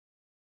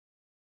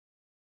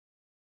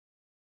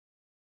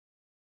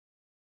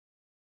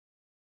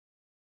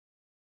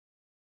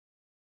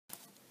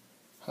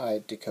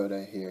Hi,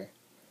 Dakota here.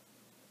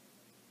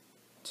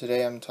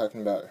 Today I'm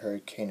talking about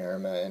Hurricane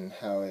Irma and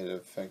how it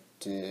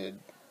affected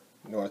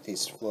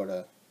northeast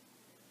Florida.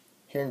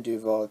 Here in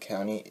Duval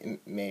County, it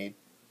made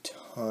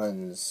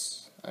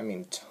tons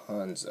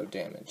of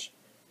damage.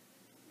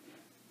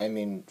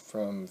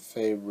 From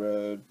Fay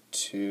Road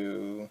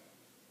to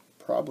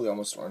probably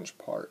almost Orange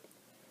Park.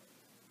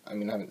 I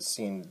haven't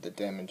seen the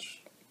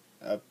damage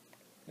up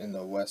in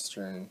the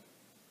western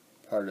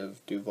part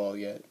of Duval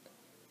yet.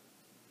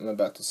 I'm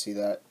about to see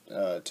that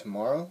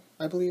tomorrow,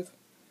 I believe.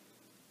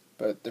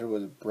 But there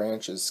was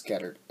branches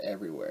scattered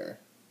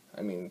everywhere.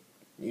 You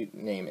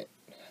name it.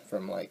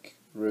 From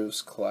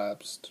roofs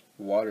collapsed,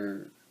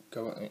 water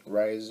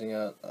rising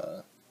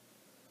up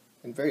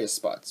in various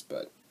spots,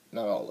 but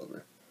not all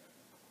over.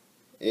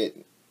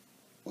 It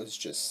was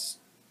just,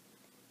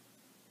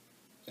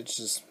 it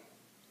just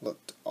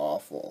looked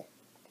awful.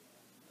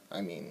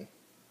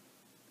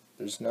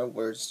 There's no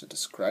words to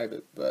describe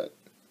it, but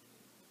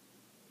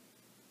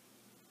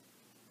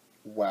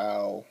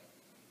wow.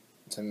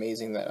 It's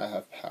amazing that I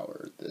have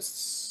power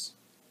this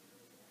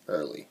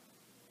early,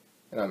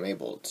 and I'm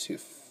able to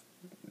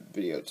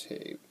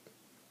videotape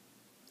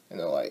in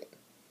the light.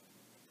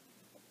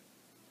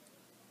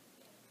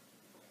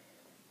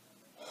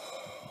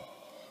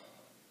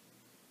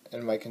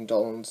 And my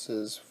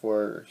condolences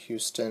for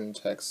Houston,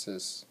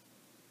 Texas.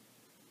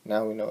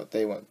 Now we know what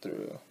they went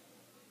through.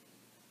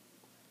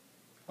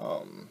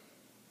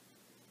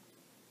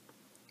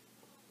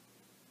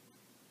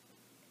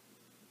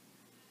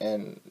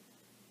 And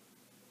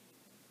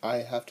I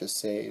have to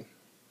say,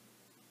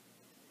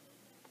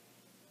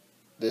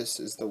 this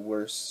is the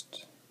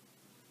worst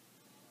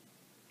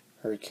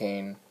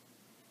hurricane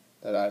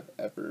that I've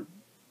ever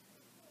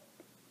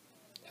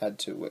had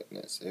to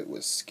witness. It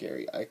was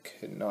scary. I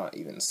could not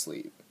even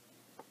sleep.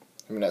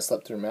 I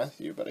slept through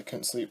Matthew, but I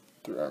couldn't sleep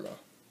through Irma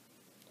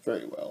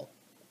very well.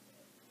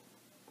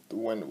 The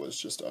wind was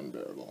just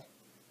unbearable.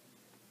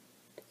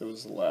 It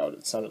was loud.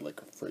 It sounded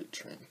like a freight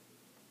train.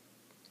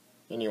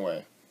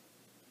 Anyway.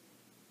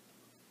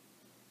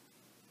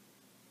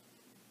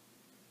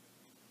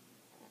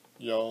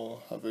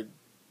 Y'all have a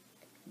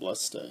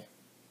blessed day.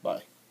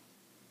 Bye.